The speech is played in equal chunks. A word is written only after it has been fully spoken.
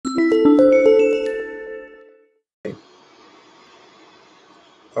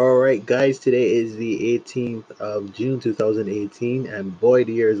Alright guys, today is the 18th of June 2018 and boy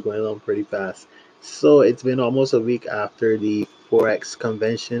the year is going on pretty fast. So it's been almost a week after the Forex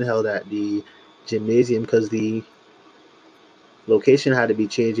convention held at the gymnasium because the location had to be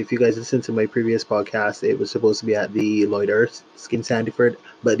changed. If you guys listened to my previous podcast, it was supposed to be at the Lloyd Erskine in Sandyford,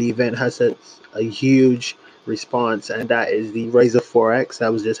 but the event has such a huge response, and that is the Rise of Forex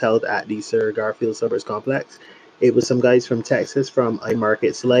that was just held at the Sir Garfield Suburbs Complex. It was some guys from Texas from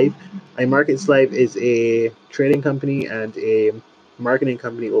iMarkets Live. iMarkets Live is a trading company and a marketing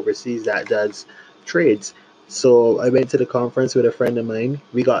company overseas that does trades. So I went to the conference with a friend of mine.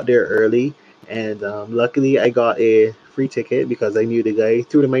 We got there early, and luckily I got a free ticket because I knew the guy.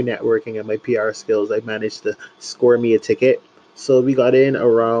 Through my networking and my PR skills, I managed to score me a ticket. So we got in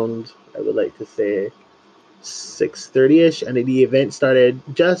around, I would like to say, 6:30ish, and the event started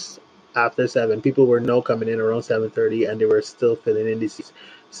just after 7. People were now coming in around 7:30, and they were still filling in the seats.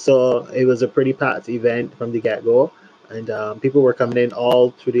 So it was a pretty packed event from the get-go, and people were coming in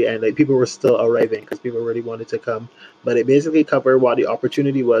all through the end. Like, people were still arriving because people really wanted to come. But it basically covered what the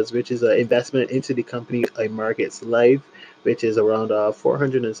opportunity was, which is an investment into the company iMarkets Live, which is around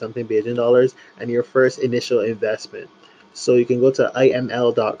 400 and something billion dollars, and your first initial investment. So you can go to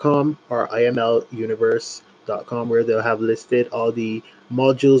iml.com or imluniverse.com, where they'll have listed all the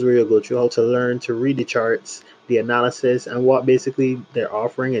modules where you'll go through how to learn to read the charts, the analysis, and what basically they're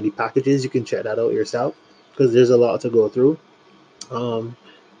offering and the packages. You can check that out yourself because there's a lot to go through. Um,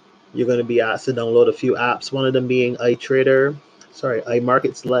 you're going to be asked to download a few apps, one of them being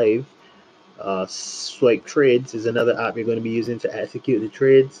iMarkets Live. Swipe Trades is another app you're going to be using to execute the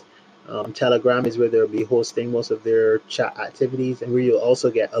trades. Telegram is where they'll be hosting most of their chat activities, and where you'll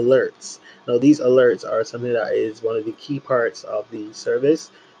also get alerts. Now, these alerts are something that is one of the key parts of the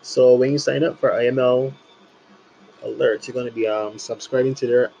service. So when you sign up for IML Alerts, you're going to be subscribing to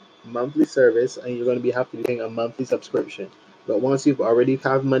their monthly service, and you're going to have to be paying a monthly subscription. But once you've already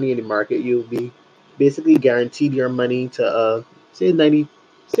have money in the market, you'll be basically guaranteed your money to say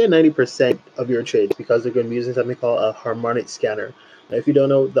 90% of your trades, because they're going to be using something called a harmonic scanner. Now, if you don't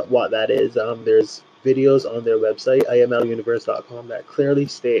know what that is, there's videos on their website, imluniverse.com, that clearly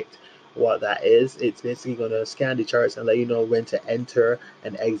state what that is. It's basically going to scan the charts and let you know when to enter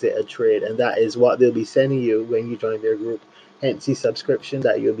and exit a trade, and that is what they'll be sending you when you join their group. Hence the subscription,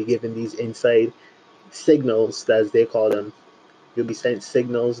 that you'll be given these inside signals, as they call them. You'll be sent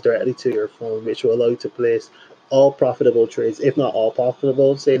signals directly to your phone, which will allow you to place all profitable trades, if not all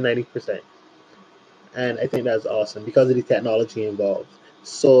profitable, say 90%. And I think that's awesome because of the technology involved.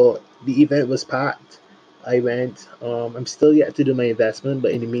 So the event was packed. I went. I'm still yet to do my investment,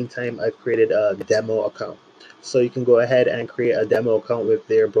 but in the meantime, I've created a demo account. So you can go ahead and create a demo account with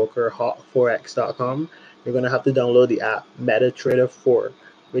their broker, hotforex.com. You're going to have to download the app MetaTrader 4,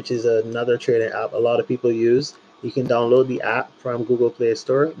 which is another trading app a lot of people use. You can download the app from Google Play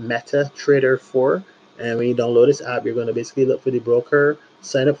Store, MetaTrader 4. And when you download this app, you're going to basically look for the broker,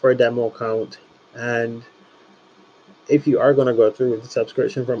 sign up for a demo account, and if you are going to go through with the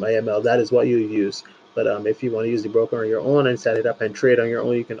subscription from IML, that is what you use. But if you want to use the broker on your own and set it up and trade on your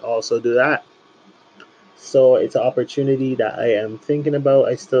own, you can also do that. So it's an opportunity that I am thinking about.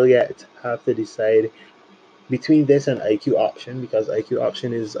 I still yet have to decide between this and IQ Option, because IQ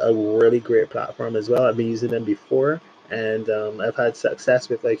Option is a really great platform as well. I've been using them before, and I've had success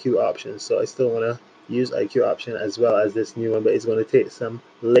with IQ Option. So I still want to use IQ Option as well as this new one, but it's going to take some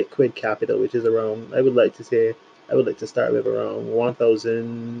liquid capital, which is around, I would like to start with around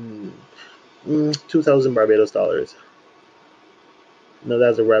 2,000 Barbados dollars. Now,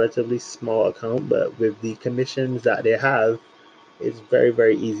 that's a relatively small account, but with the commissions that they have, it's very,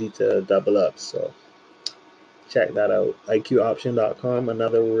 very easy to double up. So check that out. IQoption.com,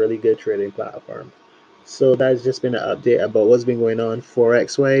 another really good trading platform. So that's just been an update about what's been going on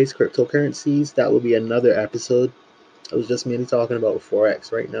Forex-wise, cryptocurrencies. That will be another episode. I was just mainly talking about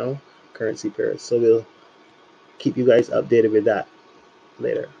Forex right now, currency pairs. So we'll keep you guys updated with that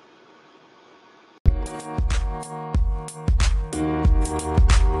later.